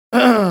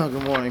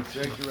Good morning.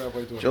 Thank you,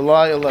 Rabbi.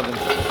 July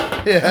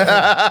 11th.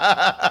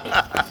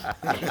 Yeah.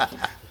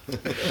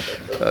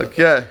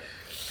 Okay.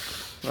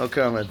 No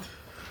comment.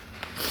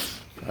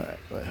 All right.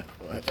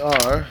 We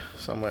are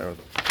somewhere.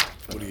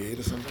 48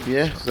 or something?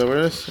 Yeah, is that where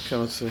it is? Okay,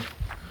 let's see.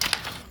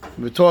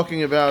 We're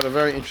talking about a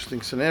very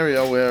interesting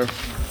scenario where,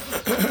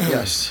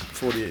 yes,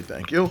 48,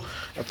 thank you.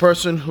 A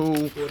person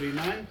who...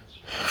 49?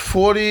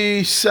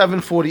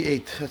 47,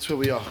 48. That's where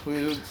we are.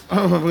 We're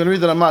going to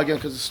read the Ramah again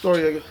because the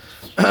story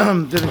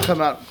didn't come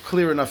out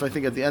clear enough, I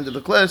think, at the end of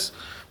the class,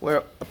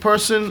 where a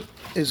person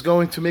is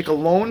going to make a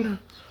loan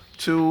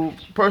to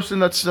a person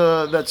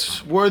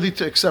that's worthy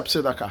to accept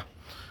tzedakah.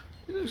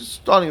 He's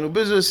starting a new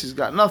business, he's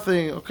got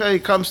nothing, okay, he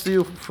comes to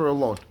you for a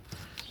loan.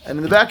 And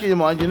in the back of your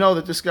mind, you know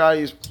that this guy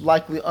is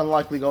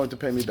unlikely going to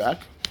pay me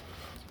back.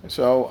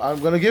 So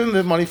I'm going to give him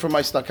the money from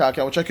my tzedakah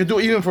account, which I could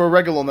do even for a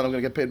regular loan that I'm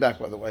going to get paid back,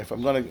 by the way. If I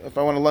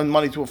want to lend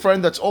money to a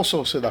friend, that's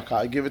also tzedakah.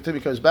 I give it to him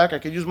because back, I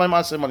can use my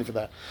maaseh money for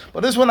that.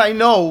 But this one, I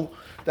know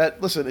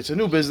that, listen, it's a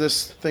new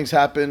business, things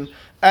happen,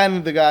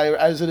 and the guy,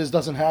 as it is,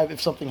 doesn't have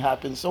if something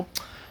happens. So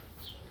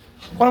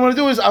what I'm going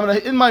to do is,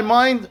 in my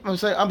mind, I'm going to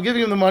say, I'm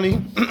giving him the money.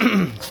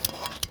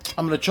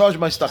 I'm going to charge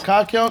my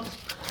tzedakah account,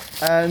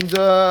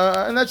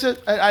 and that's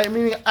it.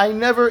 Meaning, I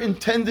never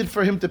intended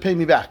for him to pay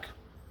me back.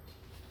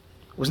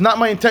 It was not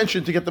my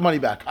intention to get the money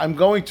back. I'm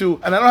going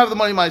to, and I don't have the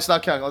money in my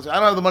stock account. I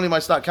don't have the money in my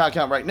stock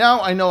account right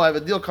now. I know I have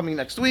a deal coming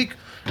next week,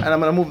 and I'm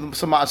going to move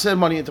some maaseh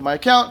money into my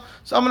account.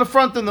 So I'm going to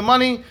front them the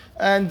money,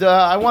 and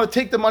I want to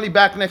take the money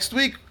back next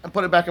week and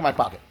put it back in my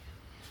pocket.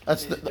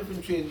 That's the difference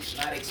between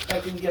not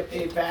expecting to get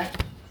paid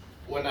back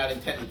or not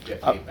intending to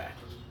get paid back.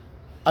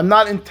 I'm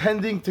not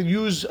intending to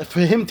use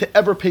for him to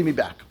ever pay me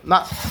back.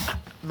 Not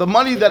the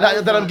money that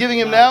I'm giving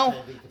him now.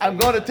 I'm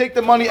going to take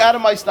the money out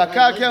of my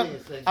tzedakah account.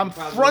 I'm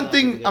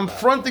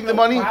fronting the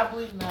money.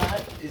 Probably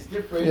not is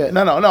different. Yeah,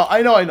 no.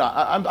 I know.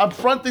 I'm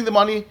fronting the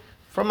money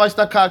from my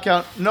tzedakah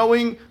account,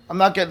 knowing I'm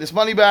not getting this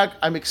money back.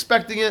 I'm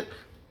expecting it,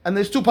 and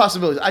there's two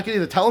possibilities. I can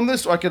either tell him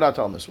this or I cannot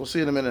tell him this. We'll see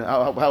in a minute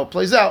how it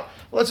plays out.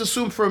 Let's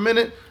assume for a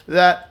minute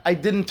that I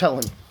didn't tell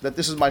him that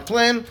this is my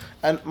plan,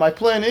 and my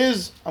plan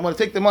is I'm going to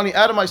take the money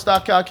out of my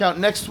tzedakah account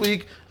next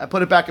week and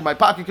put it back in my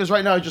pocket because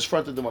right now I just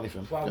fronted the money for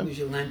him. Why would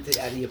you lend it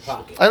out of your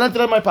pocket? I lent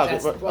it out of my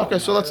pocket. Right. Okay,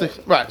 so let's see.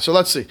 Right, so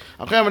let's see.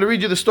 Okay, I'm going to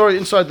read you the story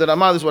inside the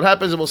Ramah. This is what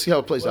happens, and we'll see how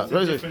it plays out.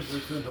 What's the difference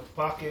between the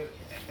pocket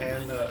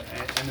and the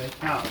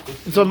account?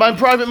 So my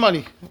private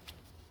money.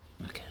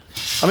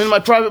 I'm in my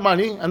private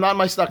money and not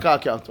my tzedakah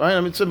account, right?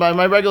 I'm in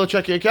my regular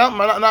checking account,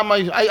 not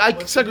my.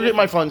 I segregate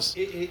my funds.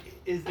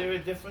 Is there a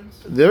difference?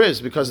 There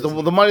is, because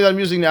the money that I'm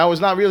using now is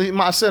not really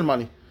maaseh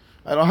money.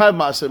 I don't have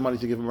maaseh money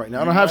to give him right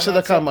now. I don't have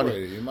tzedakah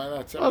money. You might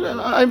not separate. Okay,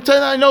 I'm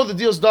telling you, I know the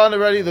deal's done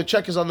already. The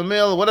check is on the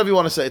mail, whatever you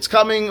want to say. It's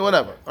coming,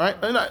 whatever. All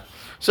right?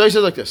 So he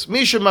says like this: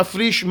 Misha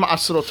mafrish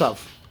maasrotav.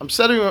 I'm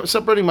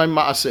separating my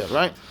maaseh,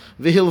 right?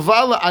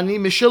 V'hilva la'ani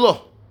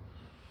mishelo.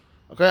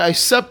 Okay, I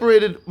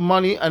separated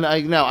money, and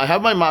I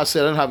have my maaseh.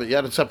 I don't have it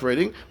yet. It's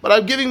separating, but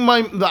I'm giving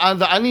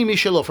the ani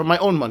mishelo from my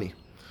own money.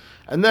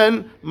 And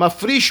then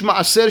mafrish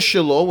maaser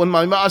shelo. When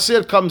my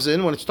maaser comes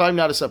in, when it's time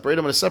now to separate,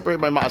 I'm going to separate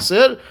my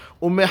maaser.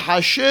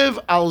 Umehashev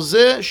al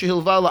zeh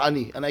shehilva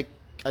la'ani, and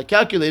I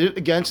calculate it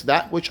against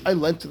that which I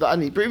lent to the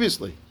ani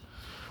previously.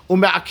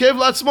 Umeakev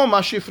latzmo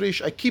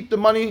mashifrish. I keep the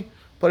money,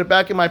 put it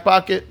back in my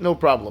pocket, no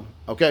problem.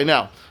 Okay,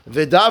 now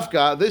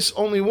vedavka. This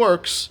only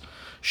works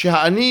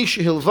shehani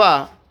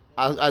shehilva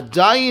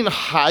adayin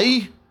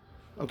hai.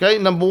 Okay,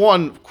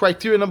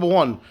 criteria number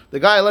one. The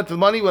guy I lent the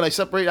money, when I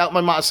separate out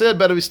my maaser,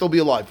 better still be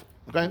alive.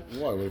 Okay?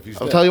 Why? What if he's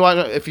I'll dead? tell you why.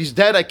 If he's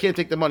dead, I can't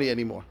take the money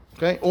anymore.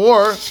 Okay?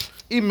 Or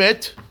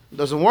imet,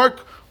 doesn't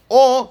work.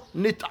 Or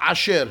nit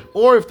asher.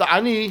 Or if the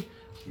ani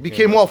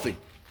became wealthy.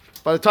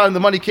 By the time the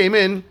money came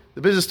in,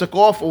 the business took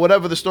off, or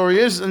whatever the story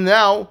is, and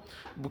now,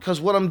 because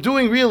what I'm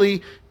doing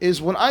really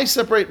is when I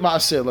separate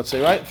maaser, let's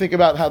say, right? Think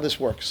about how this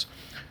works.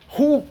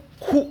 Who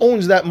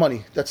owns that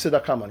money? That's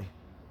tzedakah money.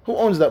 Who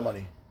owns that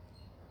money?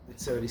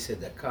 It's already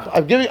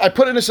tzedakah. I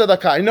put it in a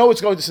tzedakah. I know it's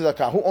going to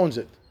tzedakah. Who owns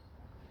it?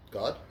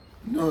 God?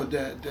 No,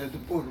 the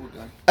poor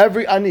guy.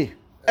 Every ani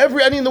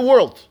in the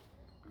world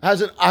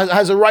has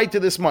a right to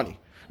this money.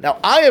 Now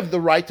I have the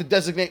right to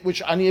designate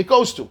which ani it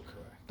goes to.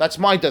 That's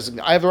my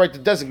designate. I have the right to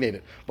designate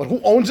it. But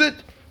who owns it?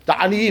 The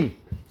aniyim.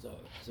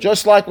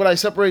 Just like when I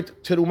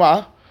separate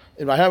terumah,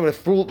 if I have a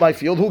fruit my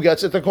field, who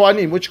gets it? The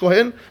kohanim. Which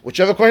kohen?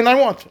 Whichever kohen I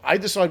want. I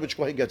decide which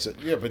kohen gets it.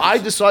 Yeah, but I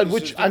decide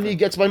which ani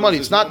gets my money.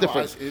 It's not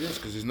different. It is,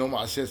 because there's no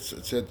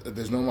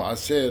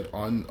maaser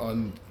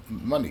on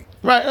money.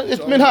 Right,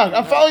 it's minhag.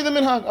 I'm following the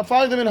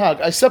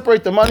minhag. I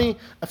separate the money.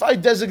 If I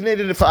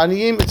designated it for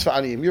aniyim, it's for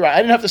aniyim. You're right. I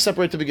didn't have to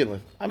separate to begin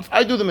with.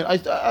 I do the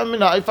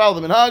minhag. I follow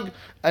the minhag,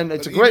 and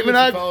it's a great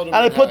minhag. And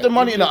I put the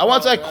money in.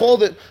 Once I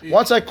called it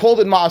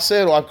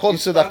maaser, or I called it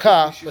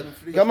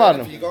tzedakah. Come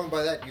on. If you're going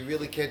by that, you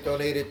really can't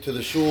donate it to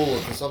the shul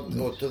or to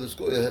something or to the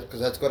school because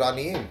that's good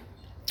aniyim.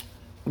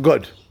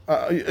 Good.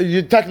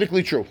 You're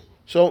technically true.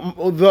 So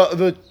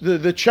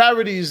the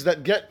charities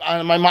that get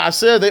my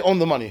maaser, they own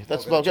the money.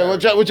 That's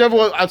okay,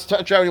 whichever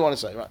charity you want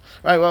to say.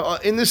 Right. Well,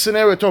 in this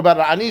scenario, talk about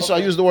ani, so I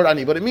use the word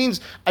ani, but it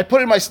means I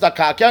put it in my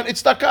tzedakah account.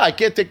 It's tzedakah. I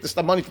can't take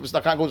the money from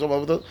tzedakah and goes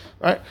over the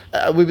right.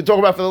 We've been talking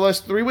about for the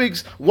last 3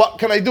 weeks. What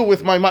can I do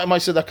with my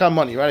tzedakah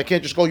money? Right. I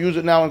can't just go use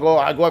it now and go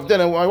have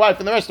dinner with my wife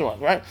in the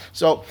restaurant. Right.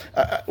 So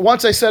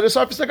once I set it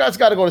aside for tzedakah, it's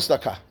got to go to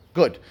tzedakah.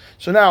 Good.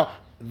 So now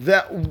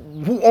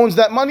who owns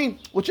that money?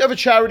 Whichever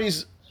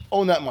charities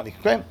own that money.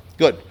 Okay.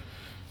 Good.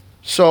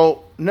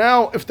 So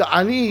now, if the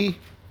ani,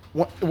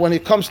 when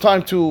it comes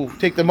time to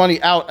take the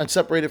money out and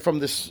separate it from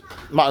this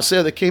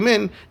maaser that came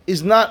in,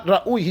 is not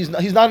ra'ui.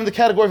 He's not in the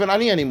category of an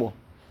ani anymore.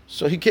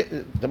 So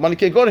the money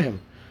can't go to him,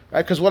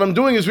 right? Because what I'm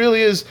doing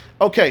is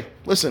okay.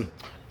 Listen,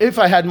 if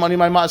I had money in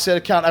my maaser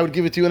account, I would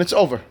give it to you, and it's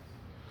over.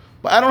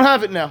 But I don't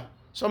have it now,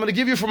 so I'm going to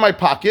give you from my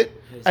pocket,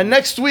 and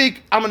next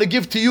week I'm going to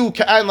give to you,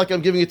 like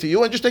I'm giving it to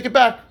you, and just take it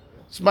back.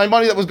 It's my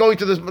money that was going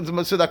to the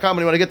tzedakah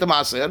money when I get the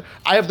maaser.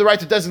 I have the right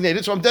to designate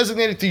it, so I'm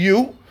designating it to you,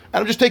 and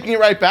I'm just taking it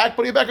right back,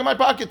 putting it back in my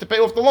pocket to pay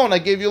off the loan I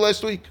gave you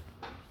last week.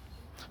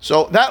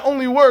 So that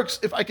only works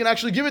if I can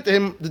actually give it to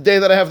him the day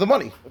that I have the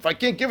money. If I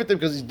can't give it to him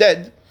because he's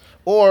dead,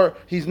 or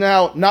he's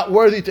now not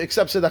worthy to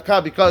accept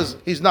tzedakah because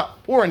he's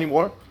not poor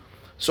anymore,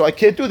 so I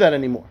can't do that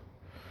anymore.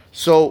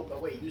 So.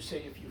 But wait, you say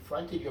if you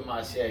fronted your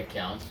maaser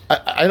account,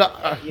 at the end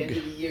of the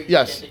year, you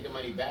can't take the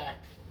money back?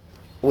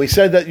 We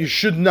said that you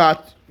should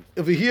not.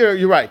 Over here,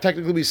 you're right.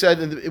 Technically, we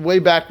said way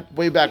back,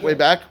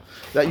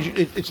 that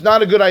it's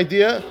not a good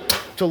idea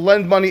to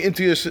lend money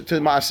into your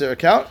maaser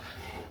account,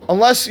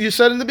 unless you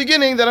said in the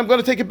beginning that I'm going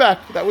to take it back.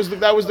 That was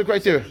the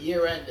criteria.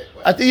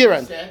 At the year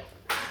end.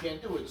 You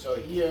can't do it. So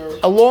here,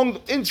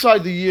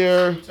 inside the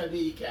year,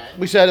 you can.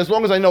 we said as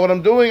long as I know what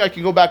I'm doing, I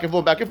can go back and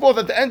forth, back and forth.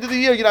 At the end of the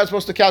year, you're not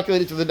supposed to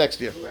calculate it to the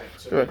next year. Right.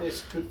 So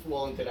this could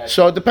fall into that.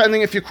 So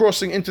depending if you're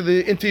crossing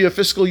into your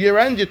fiscal year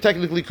end, you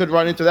technically could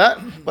run into that.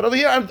 But over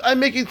here, I'm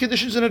making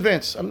conditions in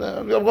advance. I'm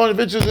going to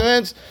conditions in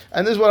advance,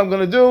 and this is what I'm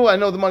going to do. I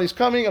know the money's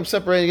coming. I'm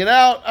separating it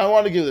out. I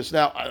want to give this.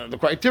 Now, the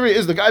criteria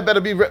is the guy better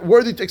be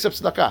worthy to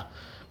accept tzedakah.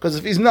 Because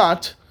if he's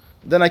not,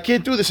 then I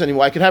can't do this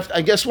anymore.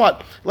 I guess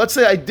what? Let's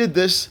say I did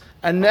this,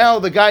 and now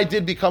the guy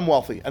did become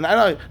wealthy. And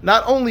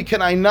not only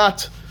can I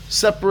not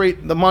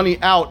separate the money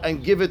out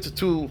and give it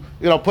to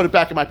put it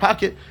back in my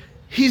pocket,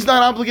 he's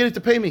not obligated to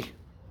pay me.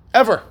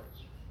 Ever.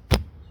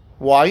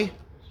 Why?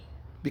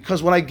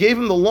 Because when I gave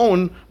him the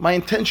loan, my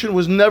intention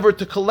was never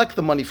to collect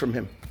the money from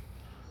him.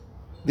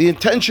 The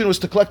intention was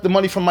to collect the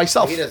money from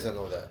myself. He doesn't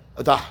know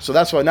that. So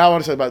that's why now I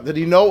want to say about, did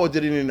he know or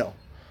did he not know?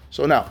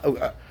 So now,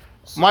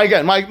 my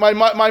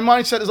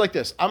mindset is like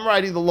this. I'm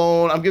writing the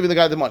loan. I'm giving the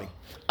guy the money.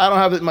 I don't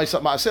have it in my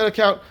maaser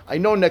account. I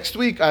know next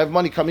week I have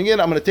money coming in.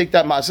 I'm going to take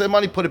that maaser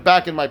money, put it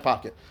back in my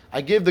pocket. I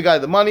give the guy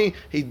the money.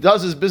 He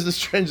does his business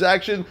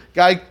transaction.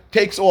 Guy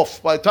takes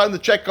off. By the time the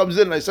check comes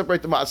in and I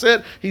separate the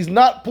maaser, he's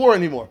not poor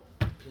anymore.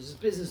 His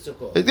business took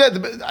off.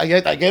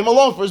 I gave him a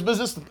loan for his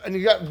business, and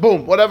you got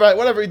boom,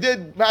 whatever he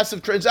did,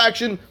 massive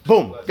transaction,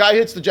 boom, guy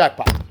hits the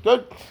jackpot.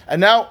 Good. And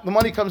now the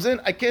money comes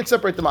in. I can't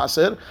separate the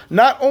maaser.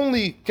 Not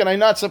only can I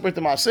not separate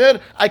the maaser,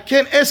 I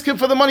can't ask him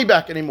for the money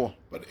back anymore.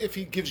 But if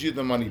he gives you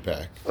the money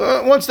back,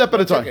 one step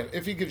at a time.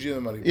 If he gives you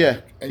the money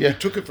back, and you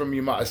took it from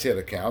your maaser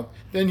account,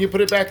 then you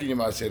put it back in your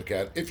maaser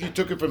account. If you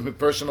took it from his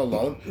personal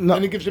loan,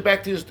 then he gives it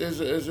back to his.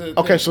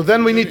 Okay, so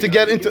then we need to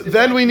get into.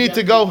 Then we need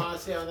to go.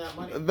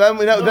 Then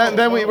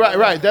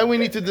we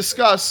need to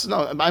discuss.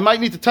 No, I might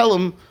need to tell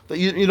him that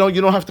you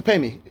don't have to pay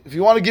me. If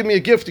you want to give me a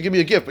gift, you give me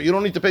a gift, but you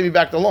don't need to pay me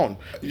back the loan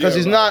because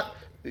he's not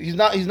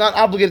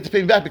obligated to pay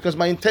me back because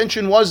my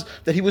intention was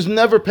that he was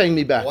never paying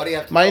me back. Why do you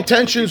have to my tell him?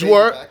 intentions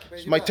were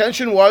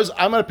intention was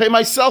I'm going to pay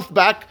myself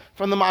back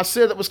from the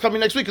maaser that was coming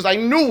next week because I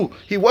knew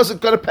he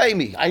wasn't going to pay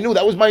me. I knew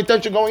that was my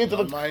intention going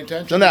into My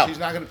intention So now, is he's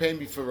not going to pay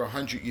me for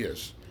 100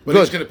 years. But Good.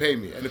 he's going to pay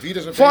me, and if he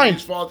doesn't pay me,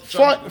 his fault.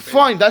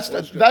 Fine. That's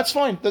fine. That's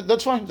fine.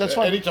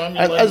 Anytime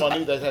you lend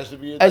money, that has to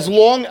be. As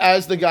long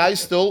as the guy's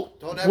still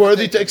Don't ever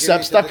worthy think to to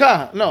accept give me to the-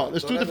 tzedakah. No,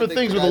 there's Don't two ever different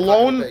think things the with a guy's not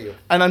gonna loan, pay you.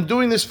 and I'm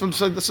doing this from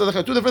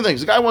tzedakah. Two different things.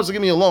 The guy wants to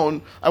give me a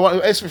loan. I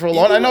want to ask me for a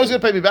loan. I know he's going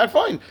to pay me back.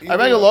 Fine. I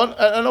make a loan.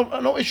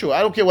 No issue.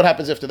 I don't care what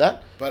happens after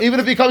that. But- Even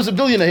if he becomes a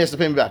billionaire, he has to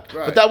pay me back.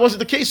 Right. But that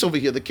wasn't the case over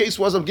here. The case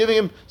was I'm giving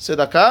him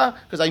tzedakah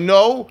because I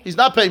know he's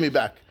not paying me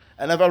back.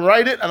 And if I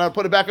write it, and I'll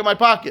put it back in my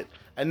pocket.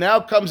 And now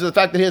comes the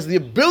fact that he has the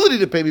ability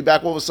to pay me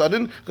back all of a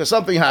sudden because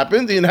something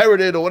happened, he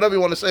inherited or whatever you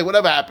want to say,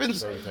 whatever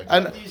happens.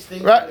 And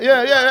right,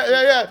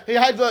 yeah. He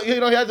had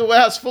the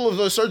warehouse full of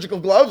those surgical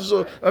gloves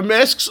or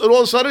masks, and all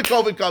of a sudden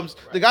COVID comes.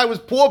 The guy was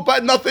poor,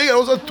 but nothing.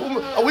 And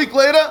a week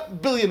later,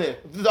 billionaire,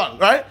 done.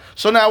 Right.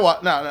 So now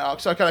what? Now,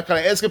 so can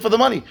I ask him for the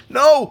money?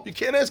 No, you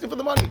can't ask him for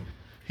the money.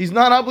 He's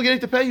not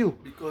obligated to pay you.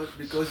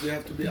 Because you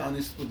have to be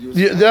honest with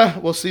yourself. Yeah,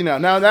 we'll see now.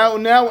 Now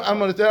we're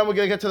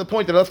gonna get to the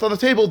point that I left on the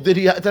table. Did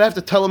I have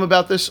to tell him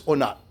about this or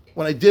not?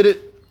 When I did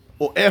it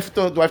or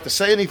after, do I have to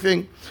say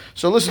anything?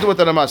 So listen to what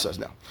the Rama says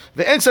now.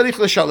 Ve'en tzarich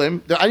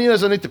l'shalem, the ani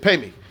doesn't need to pay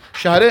me.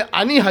 Shahare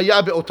ani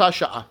haya be'ota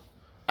sha'a.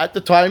 At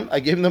the time I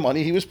gave him the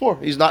money, he was poor.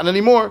 He's not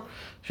anymore.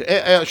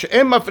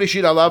 שאין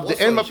מפרישין עליו,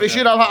 דאין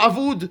מפרישין על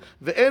העבוד,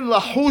 ואין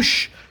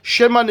לחוש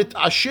שמא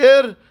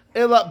נתעשר,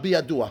 אלא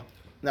בידוע.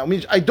 Now, it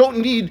means I don't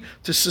need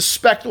to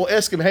suspect or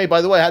ask him, hey,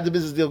 by the way, how'd the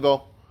business deal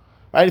go?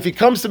 Right? If he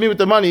comes to me with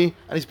the money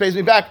and he pays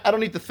me back, I don't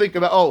need to think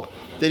about, oh,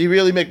 did he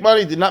really make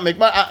money? Did not make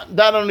money?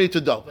 That I don't need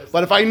to know.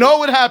 But if I know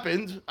what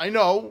happened, I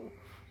know,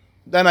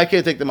 then I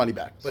can't take the money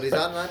back. But he's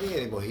not running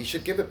anymore. He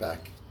should give it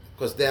back.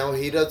 Because now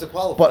he doesn't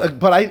qualify.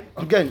 But I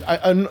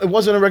it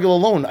wasn't a regular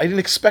loan. I didn't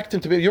expect him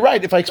to be. You're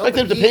right. If I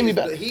expected him to pay me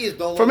back,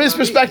 from his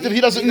perspective,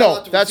 he doesn't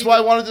know. That's why I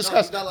want to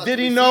discuss. Did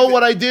he know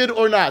what I did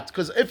or not?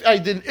 Because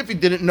if he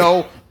didn't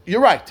know, you're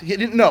right. He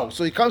didn't know.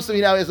 So he comes to me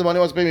now. He has the money.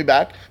 Wants to pay me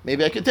back.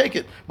 Maybe I could take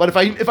it. But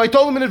if I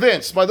told him in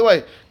advance, by the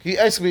way, he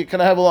asked me,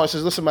 "Can I have a loan?" I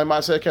says, "Listen, my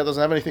Maaseh account doesn't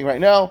have anything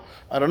right now.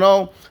 I don't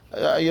know,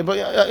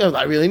 but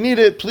I really need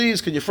it. Please,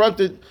 can you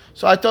front it?"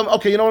 So I told him,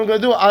 "Okay, you know what I'm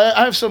going to do?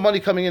 I have some money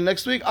coming in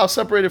next week. I'll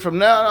separate it from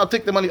now, and I'll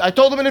take the money." I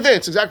told him in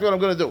advance exactly what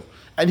I'm going to do,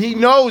 and he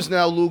knows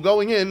now, Lou,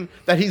 going in,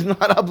 that he's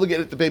not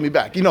obligated to pay me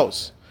back. He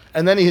knows,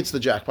 and then he hits the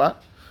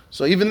jackpot.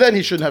 So even then,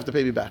 he shouldn't have to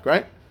pay me back,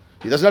 right?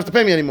 He doesn't have to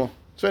pay me anymore.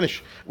 It's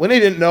finished. When he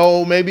didn't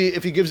know, maybe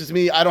if he gives it to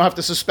me, I don't have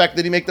to suspect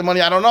that he make the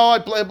money. I don't know. I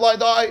play a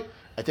blind eye.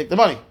 I take the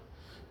money.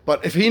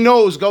 But if he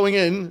knows going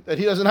in that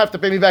he doesn't have to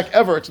pay me back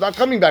ever, it's not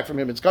coming back from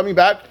him. It's coming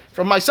back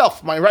from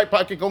myself. My right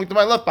pocket going to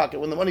my left pocket.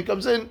 When the money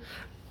comes in,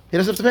 he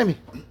doesn't have to pay me.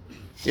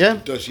 Yeah?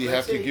 Does he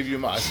have to give you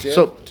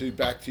Maaser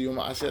back to your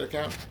Maaser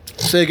account?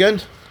 Say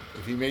again?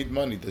 If he made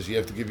money, does he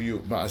have to give you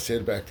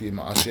Maaser back to your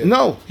Maaser?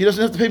 No, he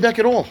doesn't have to pay back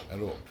at all.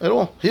 At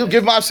all. He'll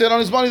give Maaser on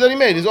his money that he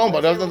made, his own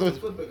money.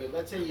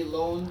 Let's say you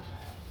loaned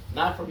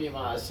not from your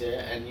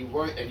Maaser, and you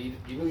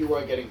knew you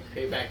weren't getting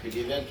paid back, but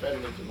you then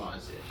turned it into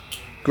Maaser.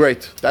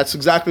 Great. That's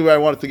exactly where I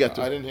wanted to get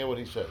to. I didn't hear what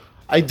he said.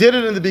 I did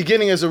it in the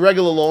beginning as a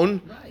regular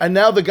loan, and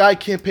now the guy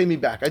can't pay me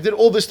back. I did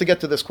all this to get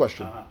to this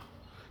question.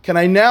 Can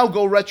I now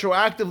go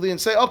retroactively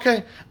and say,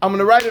 okay, I'm going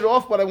to write it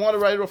off, but I want to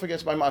write it off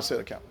against my Maaser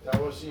account?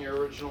 That wasn't your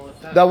original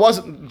intent. That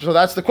wasn't. So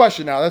that's the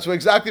question now. That's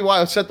exactly why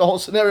I set the whole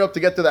scenario up to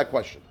get to that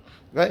question.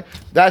 Okay?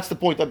 That's the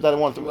point that I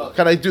want to.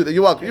 Can I do that?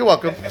 You're welcome. You're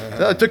welcome.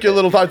 It took you a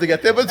little time to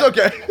get there, but it's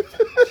okay.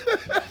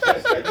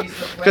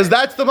 Because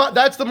that's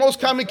the most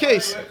common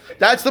case.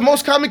 That's the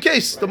most common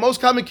case. The most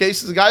common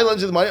case is the guy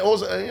lends you the money.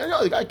 Also,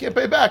 the guy can't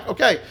pay back.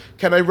 Okay,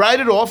 can I write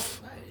it off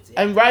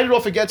and write it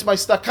off against my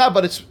tzedakah?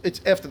 But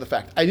it's after the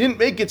fact. I didn't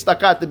make it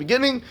tzedakah at the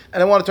beginning,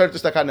 and I want to turn it to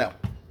tzedakah now.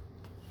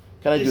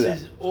 Can I do that?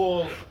 This is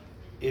all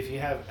if you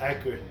have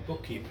accurate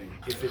bookkeeping.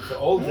 If it's the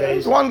old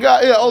days, One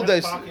guy, old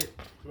days.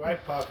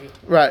 Right pocket.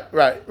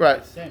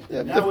 Right. Same.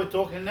 Yeah, now we're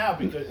talking now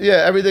because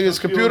everything is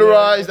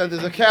computerized, and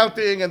there's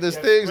accounting, and there's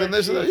things, and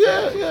this, and that.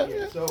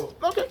 Yeah. So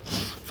Okay.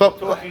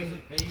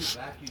 talking.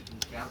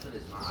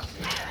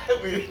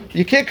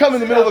 You can't come in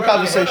the middle of a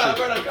conversation.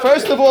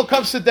 First of all,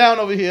 come sit down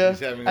over here,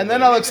 and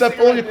then I'll accept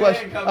all your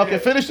questions. Okay,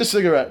 finish the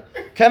cigarette.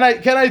 Can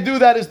I do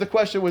that? Is the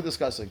question we're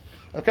discussing.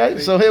 Okay,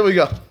 so here we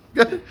go.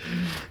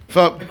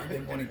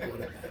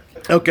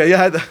 Okay,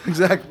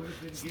 exactly.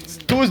 It's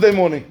Tuesday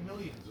morning.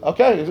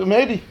 Okay,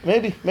 maybe.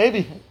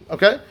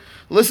 Okay,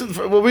 listen.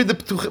 We'll read the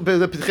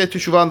P'tchei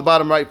Teshuvah on the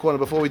bottom right corner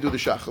before we do the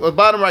shach. The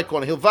bottom right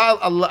corner. Hilval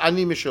al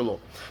ani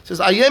mishalo. Says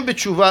Ayem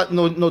b'teshuvah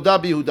noda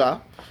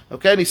b'Yehuda.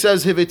 Okay, and he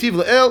says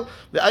Hivetiv le'el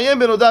ve'ayem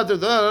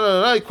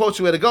b'noda. He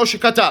quotes where to go.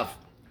 Shekatav.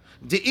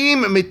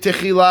 De'im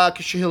mitechila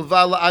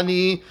k'shehilval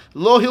ani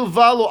lo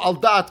hilvalo al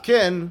da'at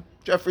ken.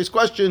 Jeffrey's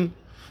question.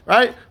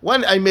 Right?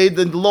 When I made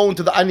the loan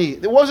to the ani,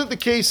 it wasn't the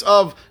case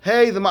of,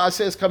 hey, the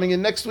Maaseh is coming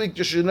in next week,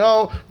 just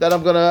know that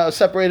I'm going to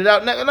separate it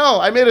out. No,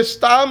 I made a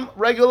stam,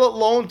 regular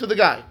loan to the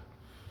guy.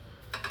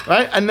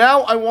 Right? And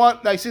now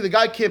I see the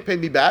guy can't pay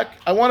me back.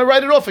 I want to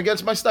write it off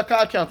against my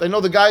tzedakah account. I know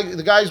the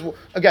guy's,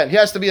 again, he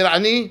has to be an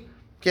ani,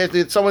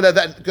 someone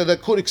that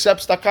could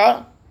accept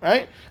tzedakah,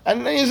 right?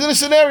 And he's in a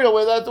scenario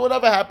where that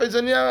whatever happens,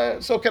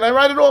 and so can I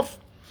write it off?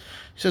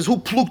 He says, "Who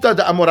plukta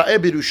the Amora'e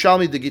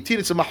b'Yerushalmi the Gitin?"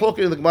 It's a machloket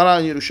in the Gemara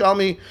in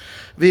Yerushalmi.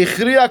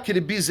 V'yichriya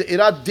k'Rabbi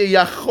Ze'ira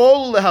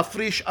deyachol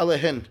lehafrish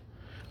alehen,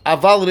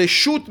 aval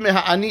reshut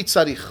meha'ani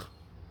tzarich.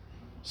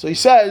 So he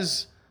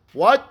says,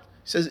 what?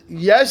 He says,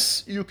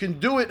 yes, you can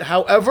do it.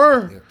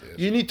 However,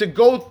 you need to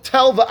go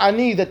tell the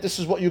ani that this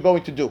is what you're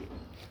going to do.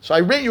 So I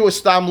rate you a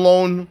stam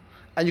loan,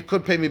 and you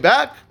could pay me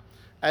back.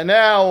 And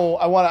now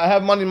I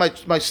have money in my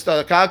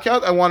tzedakah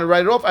account. I want to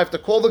write it off. I have to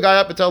call the guy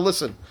up and tell,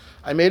 listen,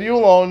 I made you a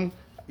loan.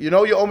 You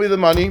know you owe me the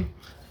money.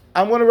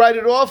 I'm going to write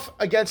it off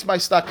against my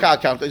tzedakah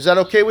account. Is that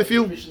okay with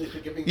you?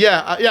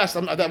 Yes.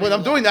 When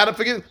I'm doing that,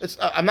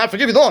 I'm not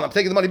forgiving the loan. I'm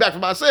taking the money back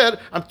from Maaser.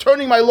 I'm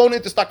turning my loan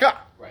into tzedakah.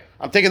 Right.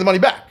 I'm taking the money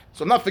back.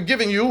 So I'm not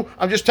forgiving you.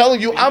 I'm just telling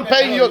you I'm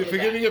paying you.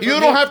 You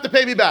don't have to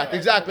pay me back.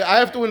 Exactly. I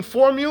have to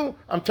inform you.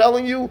 I'm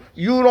telling you,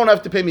 you don't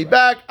have to pay me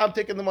back. I'm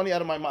taking the money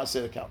out of my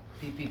Maaser account.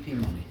 PPP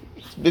money.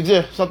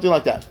 Something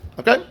like that.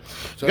 Okay?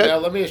 So now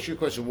let me ask you a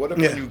question. What if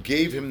when you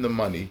gave him the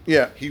money,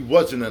 he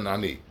wasn't an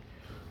ani?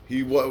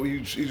 He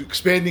was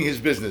expanding his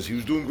business. He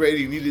was doing great.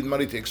 He needed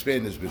money to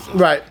expand his business.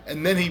 Right.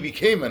 And then he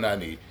became an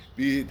ani.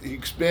 The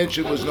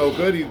expansion was no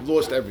good. He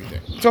lost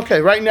everything. It's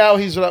okay. Right now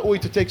he's ra'ui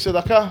to take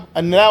tzedakah,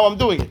 and now I'm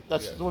doing it.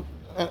 That's what.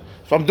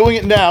 If I'm doing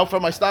it now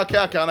from my stock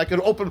account, I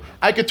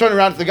could turn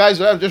around to the guys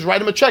and just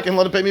write him a check and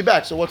let him pay me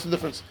back. So what's the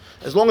difference?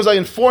 As long as I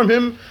inform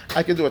him,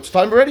 I can do it. It's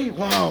time already?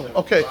 Wow.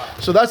 Okay.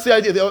 So that's the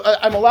idea.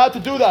 I'm allowed to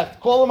do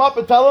that. Call him up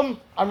and tell him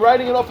I'm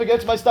writing it off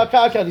against my stock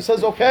account. He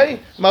says, okay.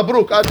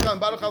 Mabruk.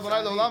 Baruch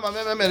Adonai Le'olam.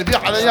 Amen. Amen.